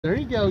There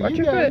you go. Watch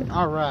you your got it. foot.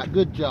 All right,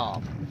 good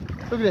job.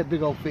 Look at that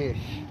big old fish.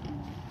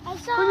 I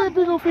Look at that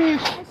big old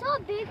fish. saw a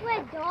big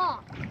red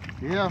dot.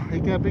 Yeah, he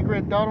got a big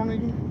red dot on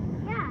it.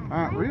 Yeah.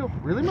 All right,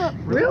 reel him up.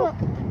 Reel him up.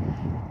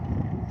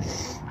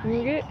 Can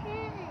you get it?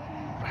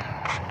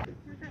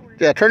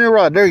 Yeah, turn your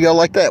rod. There you go,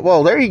 like that.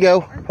 Whoa, there you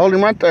go. Hold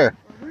him right there.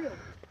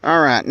 All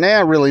right,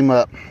 now reel him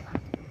up.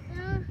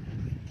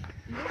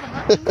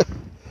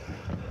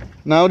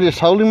 No, just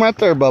hold him right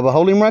there, Bubba.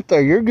 Hold him right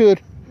there. You're good.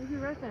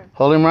 Right there.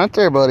 Hold him right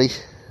there, buddy.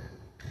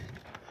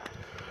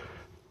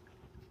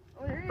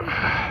 Oh, there he is.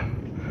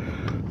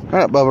 All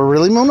right, Bubba,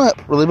 reel him on up.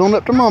 Reel him on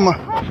up to Mama.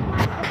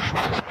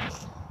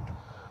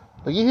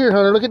 Look at here,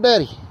 Hunter. Look at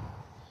Daddy.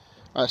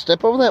 All right,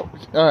 step over that.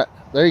 All right,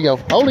 there you go.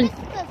 Hold him.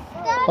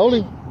 Hold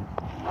him.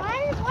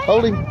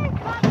 Hold him.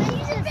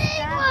 He's a big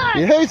one.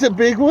 Yeah, he's a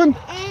big one.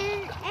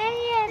 And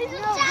he has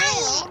no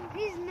bill.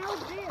 He's no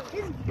bill.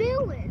 His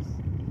bill is.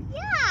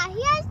 Yeah,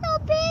 he has no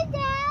bill,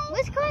 Dad.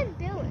 Let's call him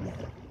Billis.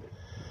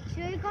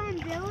 Should we call him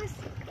Billis?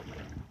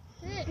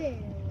 Bill.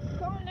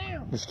 Calm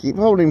down. Just keep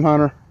holding him,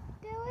 Hunter.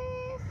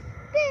 Billis.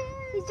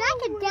 He's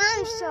like a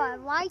dinosaur,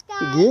 like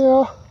that.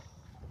 Yeah.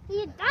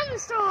 He's a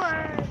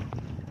dinosaur.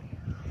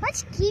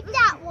 Let's keep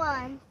that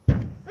one.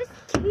 Let's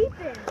keep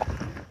him.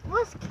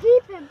 Let's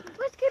keep him.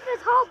 Let's keep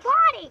his whole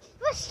body.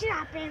 Let's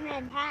strap him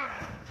in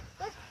half.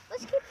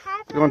 Let's keep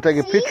half. You want to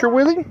take a picture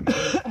with him?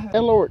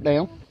 And lower it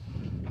down.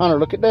 Hunter,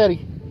 look at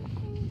Daddy.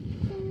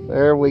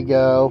 There we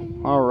go.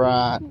 All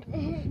right.